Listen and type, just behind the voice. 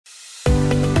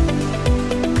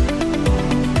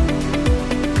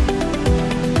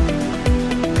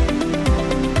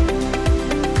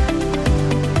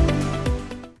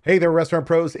Hey there, restaurant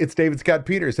pros. It's David Scott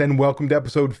Peters, and welcome to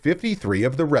episode 53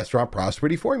 of the Restaurant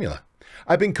Prosperity Formula.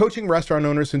 I've been coaching restaurant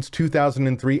owners since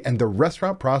 2003, and the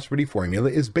Restaurant Prosperity Formula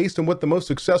is based on what the most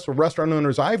successful restaurant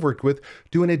owners I've worked with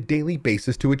do on a daily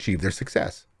basis to achieve their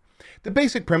success. The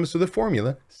basic premise of the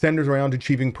formula centers around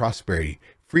achieving prosperity,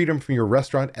 freedom from your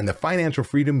restaurant, and the financial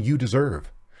freedom you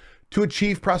deserve. To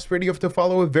achieve prosperity, you have to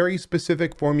follow a very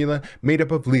specific formula made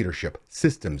up of leadership,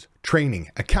 systems,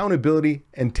 training, accountability,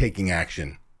 and taking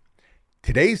action.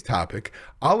 Today's topic,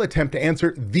 I'll attempt to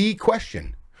answer the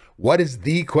question. What is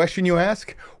the question, you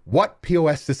ask? What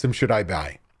POS system should I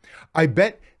buy? I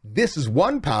bet this is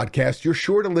one podcast you're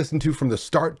sure to listen to from the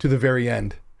start to the very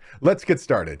end. Let's get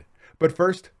started. But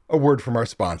first, a word from our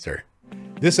sponsor.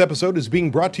 This episode is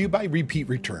being brought to you by Repeat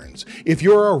Returns. If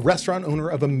you're a restaurant owner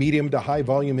of a medium to high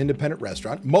volume independent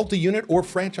restaurant, multi-unit or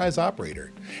franchise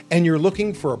operator, and you're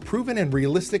looking for a proven and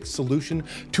realistic solution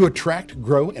to attract,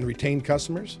 grow, and retain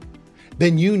customers,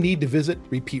 then you need to visit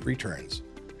Repeat Returns.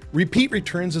 Repeat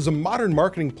Returns is a modern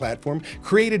marketing platform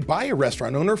created by a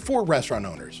restaurant owner for restaurant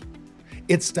owners.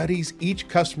 It studies each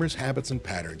customer's habits and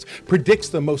patterns, predicts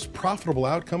the most profitable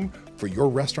outcome for your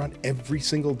restaurant every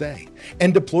single day,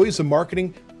 and deploys the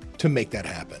marketing to make that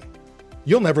happen.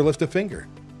 You'll never lift a finger.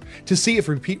 To see if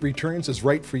Repeat Returns is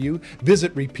right for you,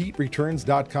 visit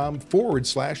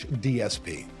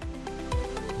repeatreturns.com/DSP.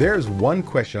 There's one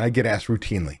question I get asked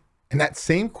routinely, and that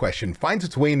same question finds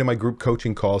its way into my group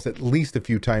coaching calls at least a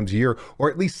few times a year,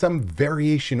 or at least some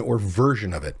variation or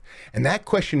version of it. And that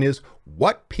question is,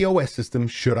 what POS system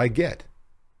should I get?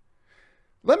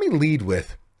 Let me lead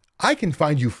with, I can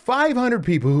find you 500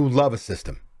 people who love a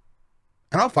system.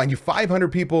 And I'll find you 500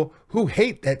 people who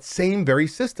hate that same very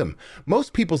system.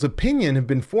 Most people's opinion have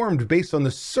been formed based on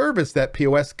the service that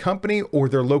POS company or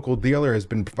their local dealer has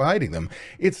been providing them.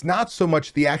 It's not so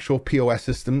much the actual POS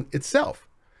system itself.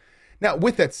 Now,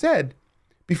 with that said,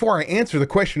 before I answer the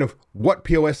question of what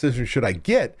POS system should I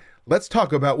get, let's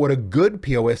talk about what a good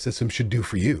POS system should do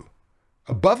for you.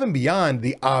 Above and beyond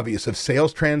the obvious of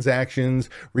sales transactions,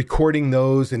 recording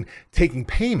those, and taking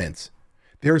payments,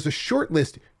 there is a short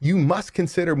list you must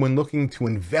consider when looking to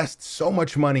invest so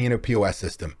much money in a POS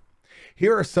system.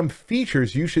 Here are some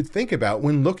features you should think about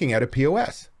when looking at a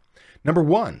POS. Number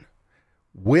one,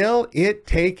 will it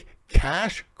take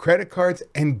cash, credit cards,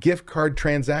 and gift card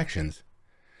transactions?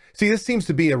 See, this seems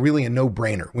to be a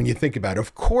no-brainer when you think about it.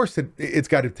 Of course, it's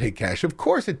got to take cash. Of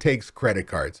course, it takes credit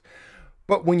cards.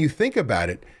 But when you think about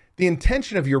it, the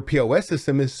intention of your POS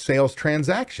system is sales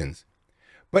transactions.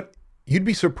 But you'd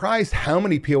be surprised how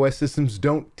many POS systems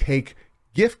don't take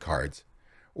gift cards,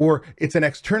 or it's an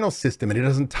external system and it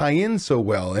doesn't tie in so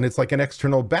well, and it's like an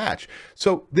external batch.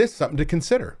 So this is something to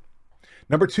consider.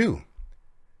 Number two,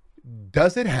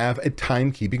 does it have a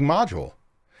timekeeping module?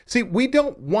 See, we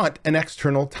don't want an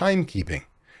external timekeeping,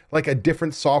 like a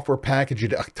different software package,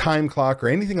 a time clock, or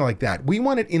anything like that. We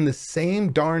want it in the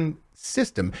same darn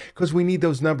system because we need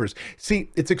those numbers.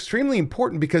 See, it's extremely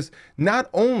important because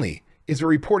not only is it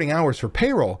reporting hours for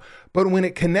payroll, but when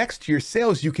it connects to your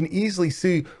sales, you can easily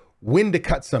see when to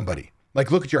cut somebody. Like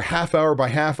look at your half hour by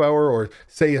half hour, or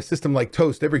say a system like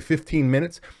Toast every 15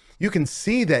 minutes. You can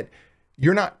see that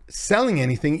you're not selling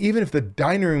anything, even if the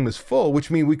dining room is full,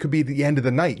 which means we could be at the end of the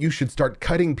night. You should start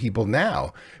cutting people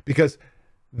now because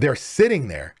they're sitting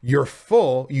there. You're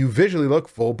full, you visually look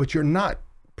full, but you're not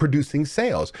producing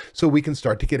sales. So we can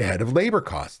start to get ahead of labor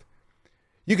cost.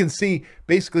 You can see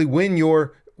basically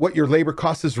what your labor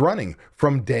cost is running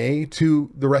from day to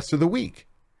the rest of the week.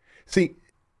 See,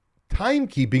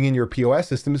 timekeeping in your POS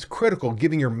system is critical,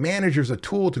 giving your managers a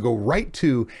tool to go right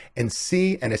to and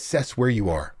see and assess where you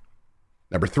are.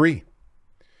 Number three,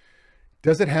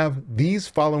 does it have these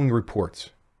following reports?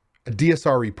 A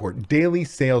DSR report, daily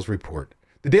sales report.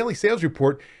 The daily sales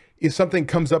report is something that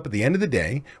comes up at the end of the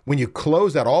day when you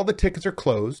close out, all the tickets are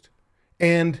closed,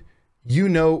 and you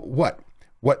know what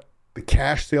the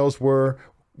cash sales were,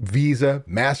 Visa,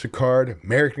 MasterCard,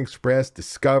 American Express,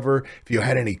 Discover, if you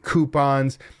had any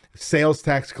coupons, sales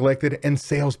tax collected, and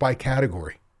sales by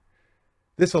category.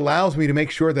 This allows me to make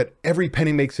sure that every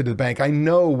penny makes it to the bank. I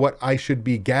know what I should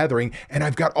be gathering, and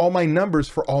I've got all my numbers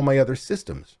for all my other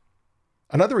systems.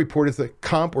 Another report is the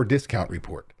comp or discount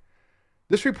report.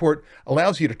 This report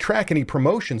allows you to track any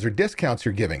promotions or discounts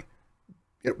you're giving.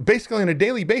 Basically, on a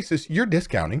daily basis, you're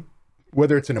discounting,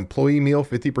 whether it's an employee meal,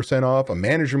 50% off, a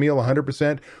manager meal,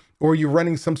 100%, or you're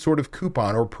running some sort of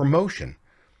coupon or promotion.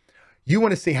 You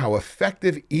want to see how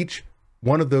effective each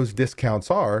one of those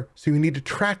discounts are, so you need to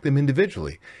track them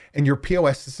individually. And your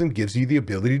POS system gives you the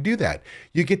ability to do that.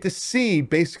 You get to see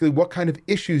basically what kind of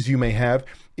issues you may have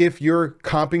if you're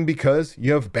comping because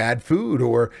you have bad food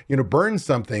or, burned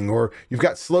something, or you've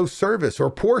got slow service or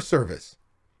poor service.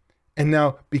 And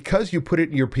now, because you put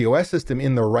it in your POS system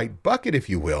in the right bucket, if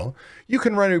you will, you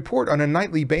can run a report on a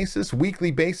nightly basis,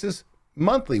 weekly basis,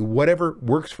 monthly, whatever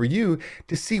works for you,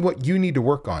 to see what you need to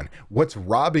work on, what's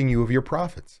robbing you of your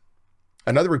profits.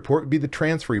 Another report would be the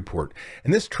transfer report.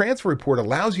 And this transfer report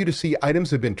allows you to see items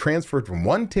that have been transferred from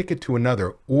one ticket to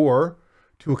another or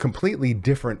to a completely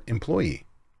different employee.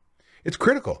 It's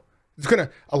critical. It's going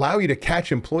to allow you to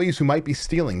catch employees who might be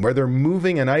stealing, where they're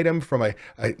moving an item from a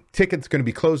ticket that's going to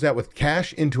be closed out with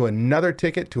cash into another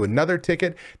ticket to another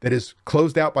ticket that is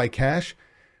closed out by cash.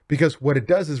 Because what it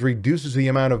does is reduces the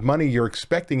amount of money you're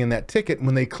expecting in that ticket. And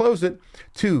when they close it,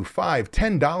 $2, $5,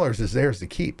 $10 is theirs to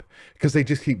keep, because they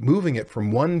just keep moving it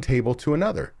from one table to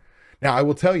another. Now, I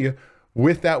will tell you,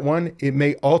 with that one, it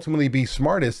may ultimately be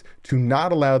smartest to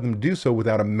not allow them to do so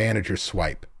without a manager's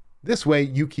swipe. This way,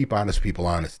 you keep honest people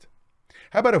honest.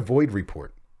 How about a void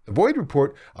report? The void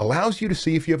report allows you to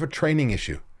see if you have a training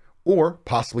issue or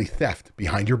possibly theft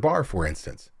behind your bar, for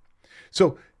instance.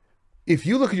 So if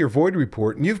you look at your void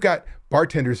report and you've got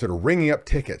bartenders that are ringing up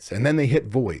tickets and then they hit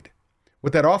void,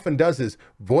 what that often does is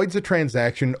voids a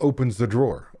transaction, opens the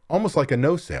drawer, almost like a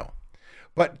no sale.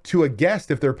 But to a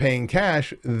guest, if they're paying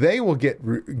cash, they will get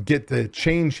the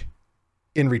change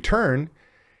in return.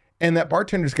 And that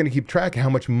bartender is going to keep track of how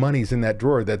much money's in that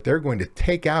drawer that they're going to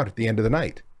take out at the end of the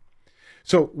night.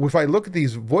 So if I look at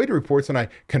these void reports and I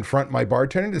confront my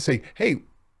bartender to say, hey,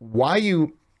 why are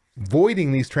you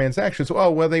voiding these transactions? Oh,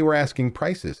 well, they were asking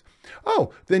prices.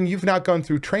 Oh, then you've not gone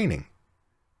through training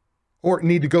or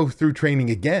need to go through training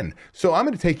again. So I'm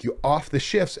going to take you off the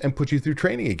shifts and put you through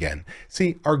training again.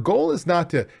 See, our goal is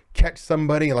not to catch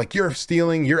somebody like you're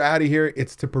stealing, you're out of here.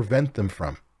 It's to prevent them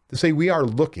from, to say we are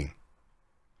looking.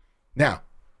 Now,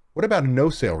 what about a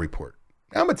no-sale report?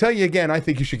 I'm going to tell you again, I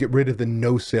think you should get rid of the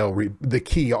no-sale, the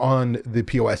key on the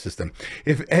POS system.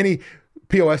 If any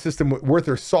POS system worth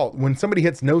their salt, when somebody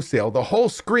hits no sale, the whole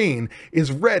screen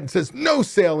is red and says no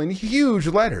sale in huge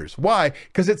letters. Why?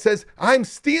 Because it says, I'm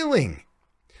stealing.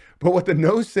 But what the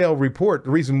no sale report,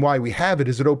 the reason why we have it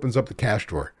is it opens up the cash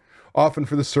drawer. Often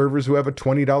for the servers who have a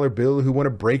 $20 bill who want to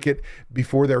break it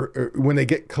before when they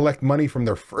collect money from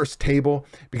their first table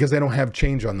because they don't have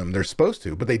change on them. They're supposed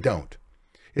to, but they don't.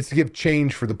 It's to give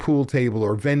change for the pool table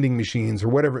or vending machines or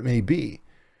whatever it may be.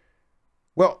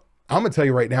 Well, I'm going to tell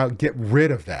you right now, get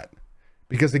rid of that.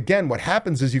 Because again, what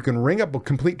happens is you can ring up a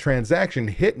complete transaction,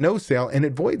 hit no sale, and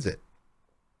it voids it.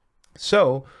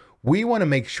 So we want to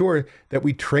make sure that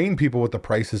we train people what the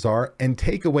prices are and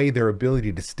take away their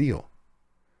ability to steal.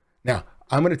 Now,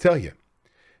 I'm going to tell you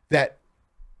that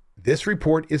this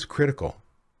report is critical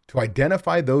to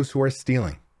identify those who are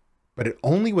stealing, but it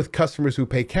only with customers who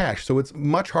pay cash. So it's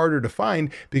much harder to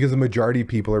find because the majority of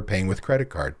people are paying with credit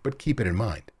card, but keep it in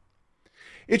mind.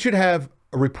 It should have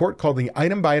a report called the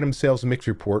item by item sales mix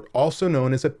report, also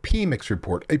known as a P mix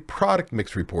report, a product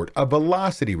mix report, a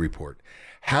velocity report.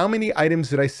 How many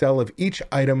items did I sell of each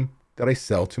item that I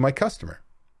sell to my customer?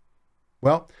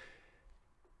 Well,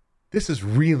 this is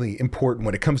really important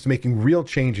when it comes to making real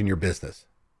change in your business.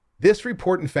 This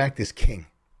report, in fact, is king.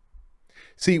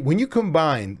 See, when you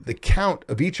combine the count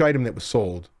of each item that was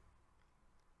sold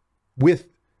with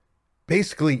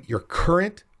basically your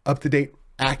current, up-to-date,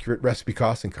 accurate recipe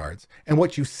costing cards and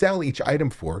what you sell each item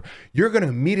for, you're going to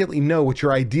immediately know what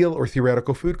your ideal or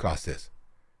theoretical food cost is.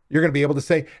 You're going to be able to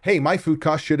say, hey, my food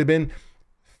cost should have been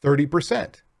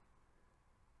 30%.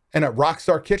 And a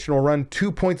Rockstar kitchen will run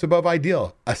 2 points above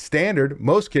ideal. A standard,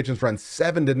 most kitchens run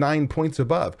 7 to 9 points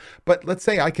above. But let's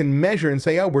say I can measure and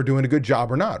say, oh, we're doing a good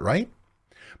job or not, right?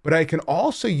 But I can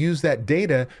also use that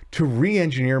data to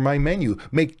re-engineer my menu,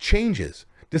 make changes,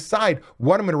 decide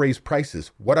what I'm going to raise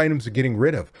prices, what items are getting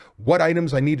rid of, what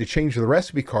items I need to change the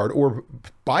recipe card or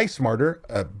buy smarter,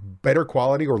 a better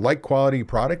quality or like quality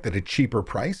product at a cheaper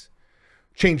price,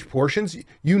 change portions,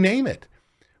 you name it.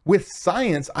 With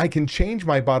science, I can change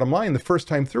my bottom line the first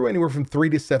time through anywhere from 3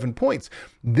 to 7 points.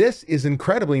 This is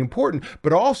incredibly important,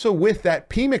 but also with that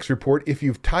PMix report, if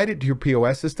you've tied it to your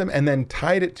POS system and then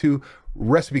tied it to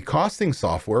recipe costing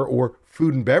software or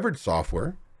food and beverage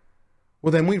software,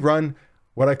 well, then we run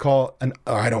what I call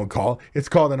it's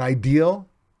called an ideal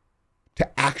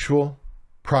to actual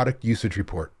product usage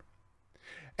report.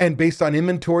 And based on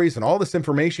inventories and all this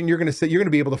information, you're going to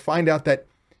be able to find out that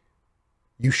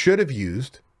you should have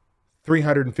used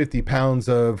 350 pounds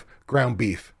of ground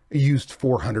beef, you used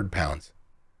 400 pounds.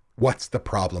 What's the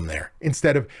problem there?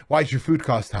 Instead of, why is your food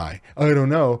cost high? I don't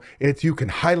know. It's you can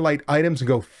highlight items and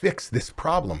go fix this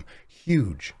problem.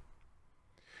 Huge.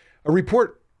 A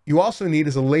report you also need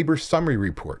is a labor summary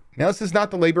report. Now, this is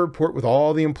not the labor report with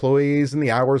all the employees and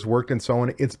the hours worked and so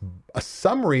on. It's a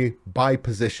summary by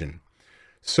position.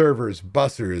 Servers,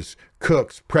 bussers,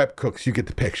 cooks, prep cooks, you get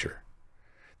the picture.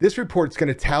 This report's going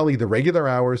to tally the regular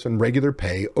hours and regular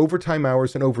pay, overtime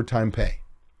hours and overtime pay.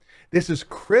 This is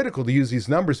critical to use these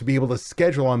numbers to be able to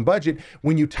schedule on budget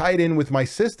when you tie it in with my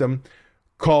system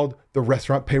called the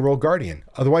Restaurant Payroll Guardian,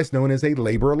 otherwise known as a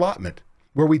labor allotment,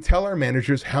 where we tell our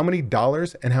managers how many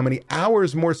dollars and how many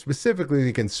hours more specifically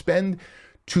they can spend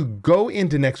to go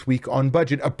into next week on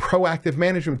budget, a proactive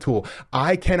management tool.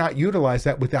 I cannot utilize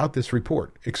that without this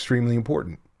report. Extremely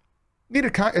important. Need a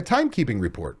timekeeping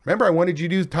report. Remember, I wanted you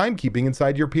to do timekeeping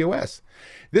inside your POS.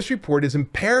 This report is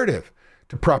imperative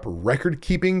to proper record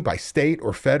keeping by state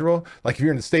or federal. Like if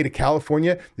you're in the state of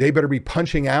California, they better be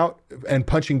punching out and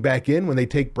punching back in when they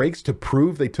take breaks to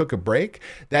prove they took a break.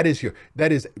 That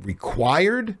is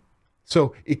required.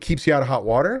 So it keeps you out of hot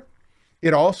water.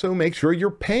 It also makes sure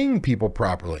you're paying people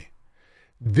properly.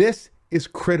 This is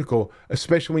critical,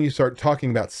 especially when you start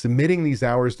talking about submitting these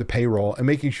hours to payroll and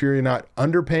making sure you're not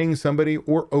underpaying somebody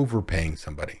or overpaying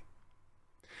somebody.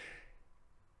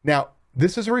 Now,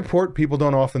 this is a report people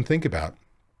don't often think about.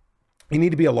 You need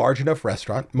to be a large enough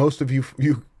restaurant. Most of you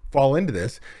fall into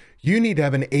this. You need to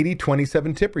have an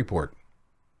 80-27 tip report.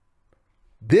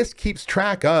 This keeps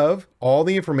track of all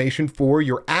the information for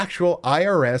your actual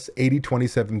IRS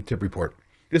 80-27 tip report.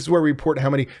 This is where we report how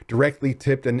many directly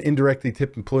tipped and indirectly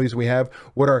tipped employees we have,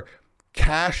 what our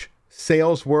cash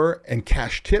sales were and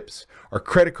cash tips, our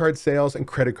credit card sales and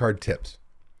credit card tips.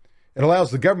 It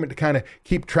allows the government to kind of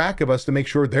keep track of us to make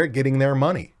sure they're getting their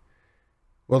money.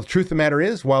 Well, the truth of the matter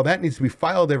is, while that needs to be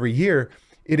filed every year,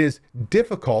 it is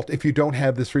difficult if you don't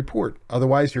have this report.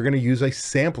 Otherwise, you're going to use a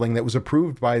sampling that was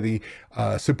approved by the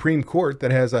Supreme Court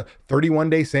that has a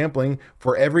 31-day sampling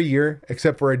for every year,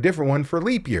 except for a different one for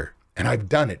leap year. And I've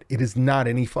done it. It is not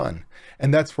any fun.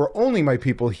 And that's for only my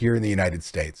people here in the United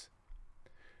States.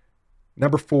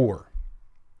 Number 4,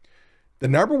 the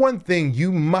number one thing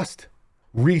you must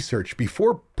research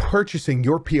before purchasing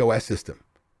your POS system,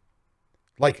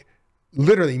 like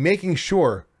literally making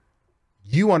sure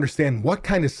you understand what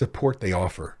kind of support they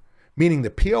offer, meaning the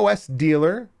POS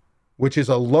dealer, which is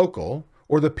a local,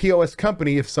 or the POS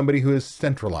company if somebody who is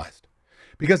centralized.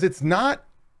 Because it's not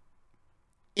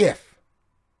if,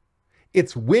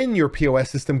 it's when your POS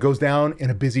system goes down in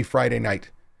a busy Friday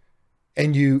night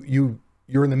and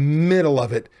you're in the middle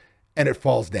of it and it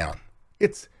falls down.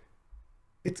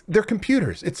 They're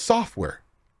computers, it's software.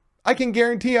 I can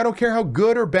guarantee, I don't care how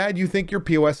good or bad you think your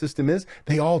POS system is,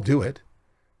 they all do it.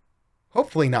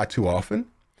 Hopefully not too often.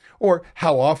 Or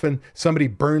how often somebody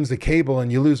burns a cable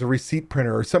and you lose a receipt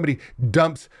printer, or somebody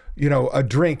dumps, a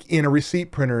drink in a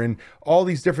receipt printer, and all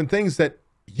these different things that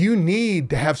you need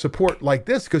to have support like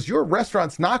this because your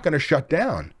restaurant's not going to shut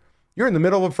down. You're in the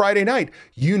middle of a Friday night.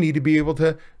 You need to be able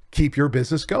to keep your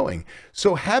business going.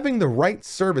 So having the right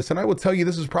service, and I will tell you,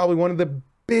 this is probably one of the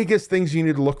biggest things you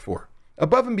need to look for,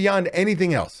 above and beyond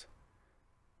anything else,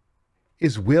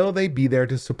 is will they be there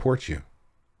to support you?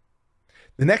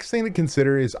 The next thing to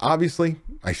consider is obviously,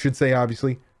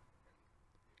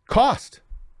 cost.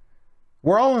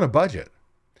 We're all on a budget.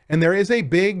 And there is a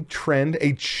big trend,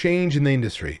 a change in the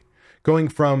industry, going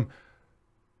from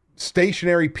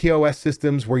stationary POS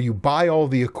systems where you buy all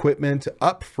the equipment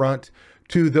up front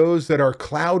to those that are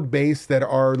cloud-based that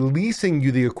are leasing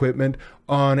you the equipment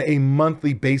on a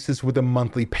monthly basis with a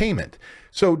monthly payment.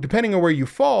 So depending on where you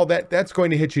fall, that's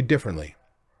going to hit you differently.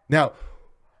 Now,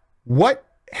 what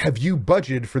have you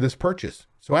budgeted for this purchase?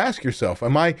 So ask yourself,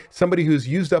 am I somebody who's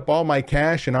used up all my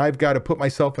cash and I've got to put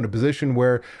myself in a position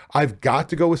where I've got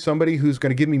to go with somebody who's going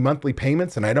to give me monthly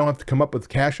payments and I don't have to come up with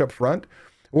cash up front?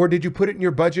 Or did you put it in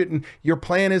your budget and your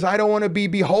plan is, I don't want to be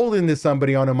beholden to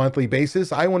somebody on a monthly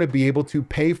basis. I want to be able to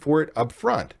pay for it up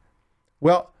front.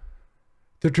 Well,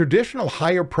 the traditional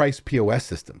higher price POS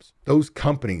systems, those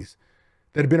companies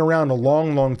that have been around a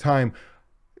long, long time,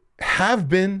 have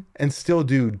been and still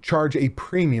do charge a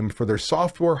premium for their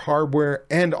software, hardware,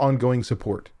 and ongoing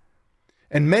support.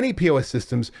 And many POS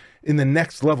systems in the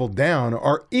next level down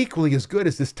are equally as good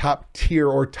as this top tier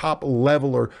or top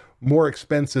level or more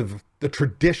expensive, the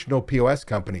traditional POS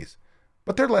companies,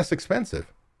 but they're less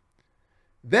expensive.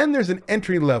 Then there's an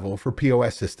entry level for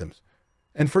POS systems.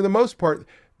 And for the most part,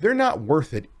 they're not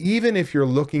worth it, even if you're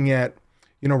looking at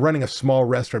running a small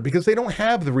restaurant, because they don't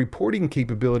have the reporting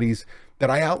capabilities that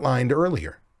I outlined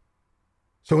earlier.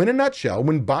 So in a nutshell,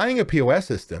 when buying a POS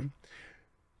system,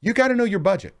 you got to know your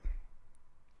budget.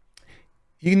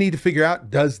 You need to figure out,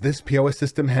 does this POS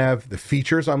system have the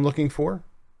features I'm looking for?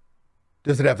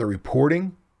 Does it have the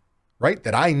reporting? right?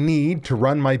 That I need to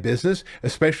run my business,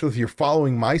 especially if you're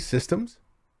following my systems?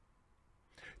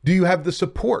 Do you have the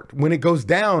support when it goes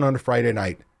down on a Friday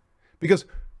night? Because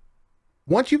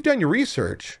once you've done your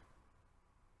research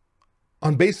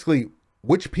on basically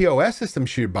which POS system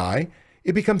should you buy,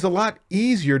 it becomes a lot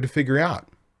easier to figure out.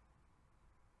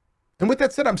 And with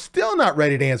that said, I'm still not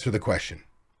ready to answer the question.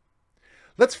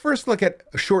 Let's first look at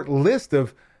a short list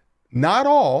of not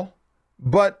all,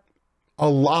 but a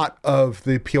lot of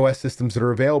the POS systems that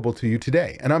are available to you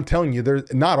today. And I'm telling you, they're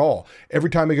not all.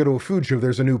 Every time I go to a food show,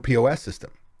 there's a new POS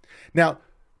system. Now,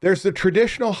 there's the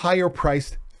traditional higher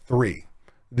priced three.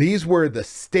 These were the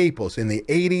staples in the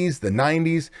 80s, the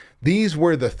 90s. These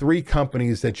were the three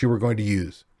companies that you were going to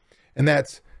use. And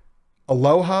that's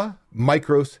Aloha,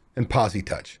 Micros, and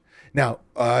PosiTouch. Now,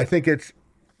 I can't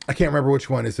remember which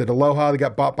one. Is it Aloha that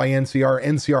got bought by NCR?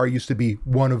 NCR used to be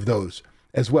one of those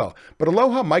as well. But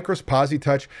Aloha, Micros,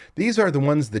 PosiTouch, these are the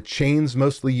ones the chains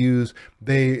mostly use.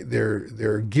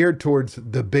 They're geared towards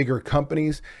the bigger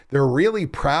companies. They're really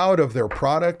proud of their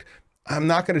product. I'm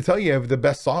not going to tell you have the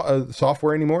best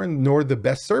software anymore, nor the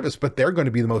best service, but they're going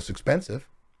to be the most expensive.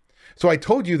 So I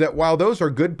told you that while those are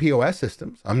good POS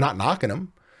systems, I'm not knocking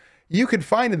them, you could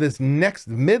find in this next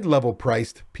mid-level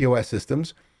priced POS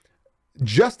systems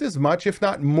just as much, if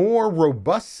not more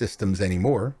robust systems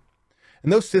anymore.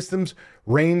 And those systems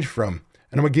range from,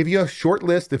 and I'm going to give you a short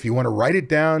list. If you want to write it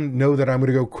down, know that I'm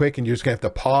going to go quick and you're just going to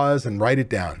have to pause and write it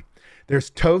down. There's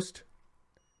Toast,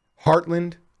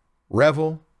 Heartland,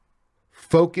 Revel,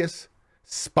 Focus,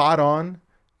 Spot On,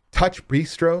 Touch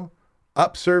Bistro,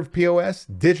 Upserve POS,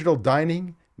 Digital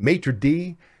Dining, Maitre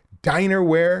D,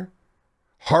 Dinerware,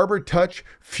 Harbor Touch,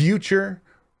 Future,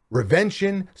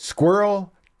 Revention,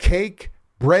 Squirrel, Cake,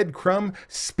 Breadcrumb,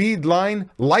 Speedline,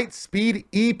 Lightspeed,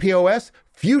 ePOS,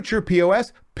 Future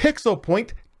POS, Pixel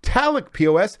Point, Talic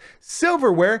POS,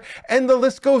 Silverware, and the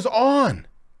list goes on.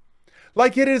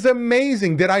 Like, it is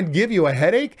amazing. Did I give you a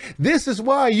headache? This is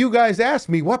why you guys asked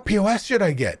me, what POS should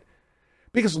I get?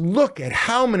 Because look at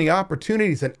how many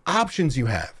opportunities and options you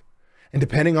have. And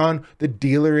depending on the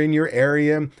dealer in your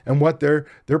area and what they're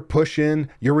pushing,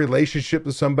 your relationship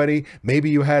with somebody, maybe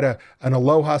you had an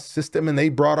Aloha system and they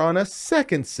brought on a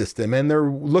second system and they're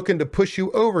looking to push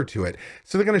you over to it.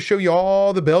 So they're going to show you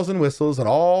all the bells and whistles and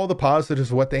all the positives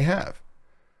of what they have.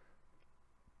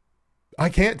 I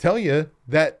can't tell you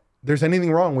that there's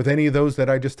anything wrong with any of those that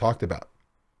I just talked about.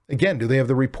 Again, do they have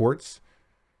the reports?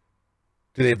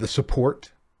 Do they have the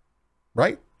support?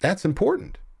 Right? That's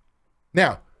important.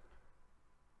 Now,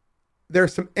 there are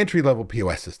some entry-level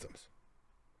POS systems.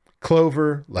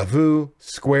 Clover, Lavu,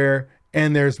 Square,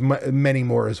 and there's many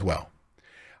more as well.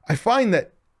 I find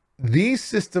that these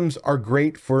systems are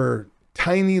great for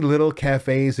tiny little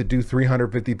cafes that do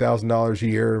 $350,000 a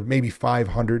year, maybe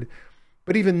 $500,000.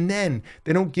 But even then,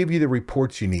 they don't give you the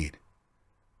reports you need.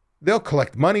 They'll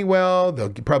collect money well. They'll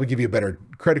probably give you a better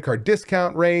credit card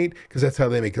discount rate because that's how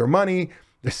they make their money.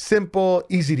 They're simple,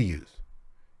 easy to use,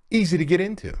 easy to get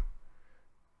into.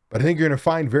 But I think you're going to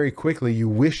find very quickly you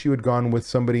wish you had gone with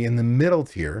somebody in the middle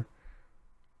tier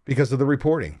because of the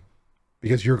reporting,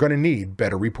 because you're going to need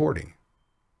better reporting.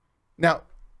 Now,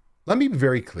 let me be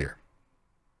very clear.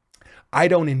 I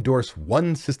don't endorse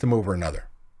one system over another.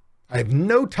 I have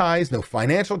no ties, no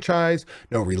financial ties,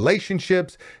 no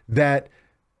relationships that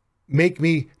make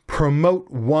me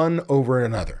promote one over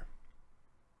another.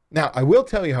 Now, I will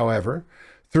tell you, however,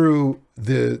 through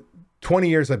the 20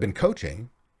 years I've been coaching,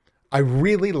 I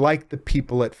really like the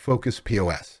people at Focus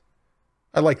POS.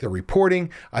 I like the reporting.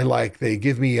 They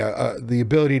give me the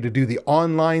ability to do the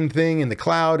online thing in the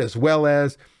cloud, as well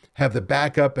as have the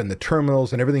backup and the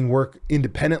terminals and everything work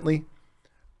independently.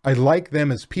 I like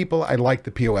them as people. I like the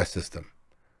POS system.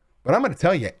 But I'm going to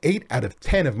tell you, 8 out of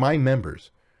 10 of my members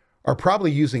are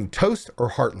probably using Toast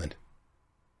or Heartland.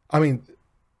 I mean,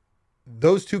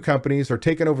 those two companies are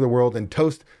taking over the world, and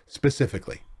Toast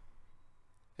specifically.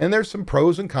 And there's some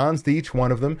pros and cons to each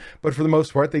one of them, but for the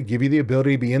most part, they give you the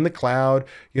ability to be in the cloud,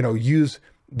 use,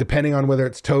 depending on whether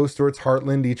it's Toast or it's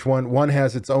Heartland, each one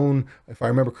has its own, if I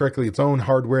remember correctly, its own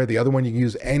hardware. The other one, you can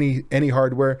use any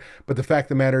hardware, but the fact of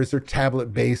the matter is they're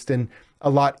tablet based and a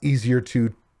lot easier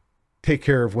to take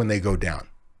care of when they go down.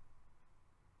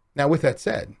 Now, with that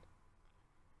said,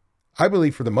 I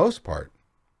believe for the most part,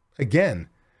 again,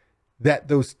 that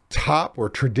those top or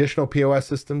traditional POS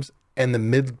systems and the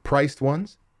mid-priced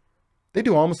ones, they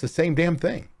do almost the same damn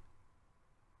thing.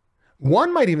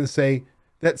 One might even say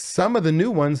that some of the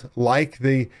new ones, like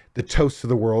the Toast of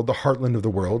the world, the Heartland of the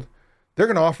world, they're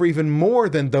going to offer even more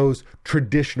than those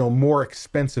traditional, more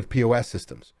expensive POS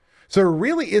systems. So it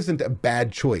really isn't a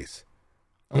bad choice.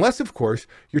 Unless, of course,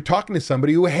 you're talking to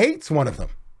somebody who hates one of them.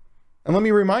 And let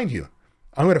me remind you,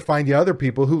 I'm going to find you other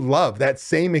people who love that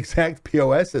same exact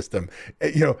POS system.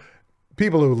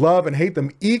 People who love and hate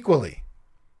them equally.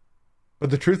 But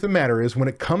the truth of the matter is, when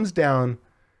it comes down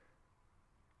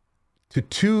to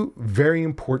two very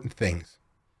important things,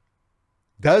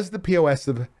 does the POS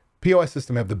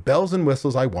system have the bells and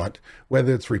whistles I want,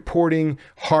 whether it's reporting,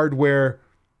 hardware,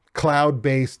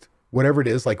 cloud-based, whatever it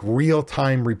is, like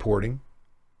real-time reporting?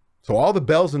 So all the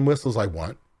bells and whistles I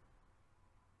want,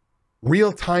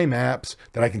 real-time apps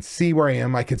that I can see where I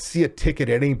am. I can see a ticket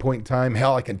at any point in time.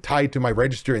 Hell, I can tie it to my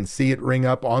register and see it ring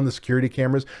up on the security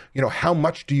cameras. How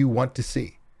much do you want to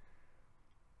see?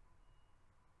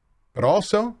 But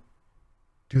also,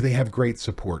 do they have great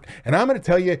support? And I'm going to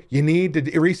tell you, you need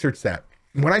to research that.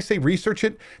 When I say research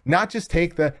it, not just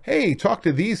take hey, talk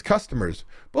to these customers.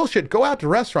 Bullshit, go out to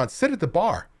restaurants, sit at the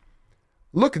bar.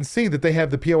 Look and see that they have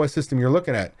the POS system you're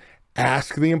looking at.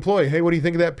 Ask the employee, hey, what do you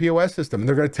think of that POS system? And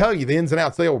they're going to tell you the ins and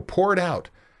outs. They will pour it out.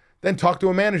 Then talk to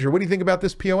a manager. What do you think about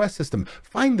this POS system?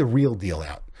 Find the real deal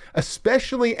out,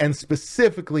 especially and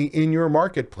specifically in your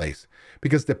marketplace,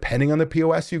 because depending on the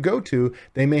POS you go to,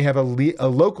 they may have a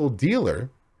local dealer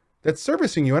that's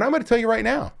servicing you. And I'm going to tell you right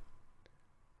now,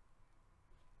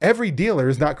 every dealer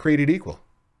is not created equal.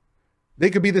 They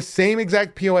could be the same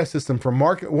exact POS system from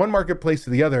one marketplace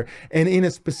to the other. And in a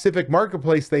specific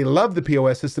marketplace, they love the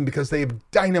POS system because they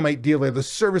have dynamite dealer. The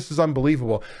service is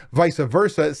unbelievable. Vice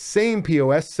versa, same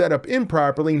POS set up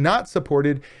improperly, not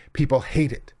supported. People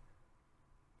hate it.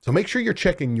 So make sure you're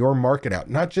checking your market out,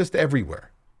 not just everywhere.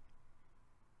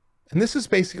 And this is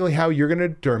basically how you're going to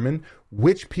determine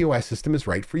which POS system is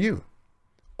right for you.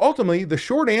 Ultimately, the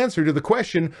short answer to the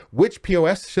question, which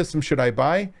POS system should I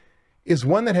buy, is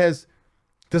one that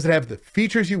does it have the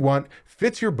features you want,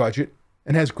 fits your budget,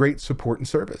 and has great support and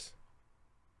service?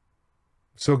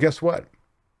 So guess what?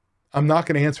 I'm not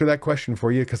going to answer that question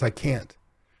for you because I can't.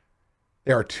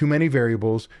 There are too many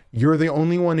variables. You're the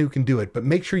only one who can do it. But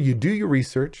make sure you do your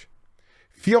research,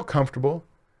 feel comfortable,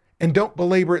 and don't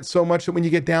belabor it so much that when you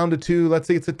get down to two, let's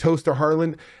say it's a Toast or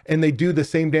Harlan, and they do the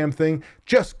same damn thing,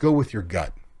 just go with your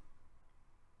gut.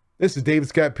 This is David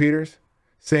Scott Peters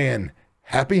saying,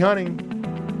 happy hunting.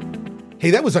 Hey,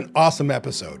 that was an awesome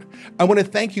episode. I want to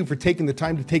thank you for taking the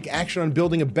time to take action on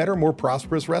building a better, more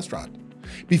prosperous restaurant.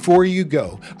 Before you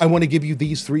go, I want to give you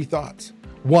these 3 thoughts.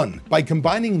 1, by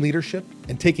combining leadership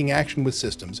and taking action with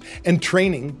systems and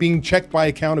training being checked by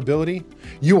accountability,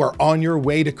 you are on your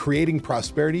way to creating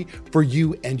prosperity for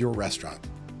you and your restaurant.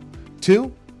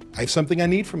 2, I have something I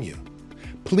need from you.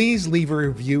 Please leave a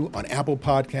review on Apple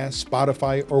Podcasts,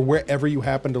 Spotify, or wherever you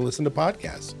happen to listen to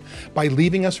podcasts. By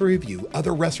leaving us a review,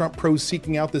 other restaurant pros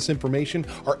seeking out this information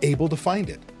are able to find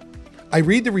it. I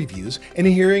read the reviews, and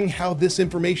hearing how this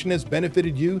information has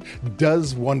benefited you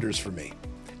does wonders for me.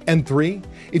 And 3,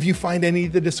 if you find any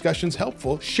of the discussions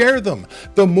helpful, share them.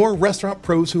 The more restaurant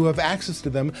pros who have access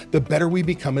to them, the better we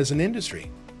become as an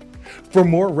industry. For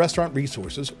more restaurant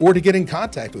resources or to get in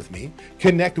contact with me,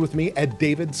 connect with me at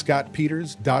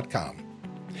davidscottpeters.com.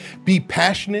 Be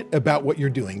passionate about what you're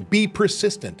doing, be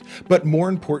persistent, but more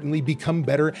importantly, become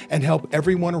better and help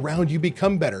everyone around you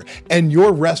become better. And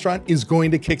your restaurant is going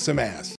to kick some ass.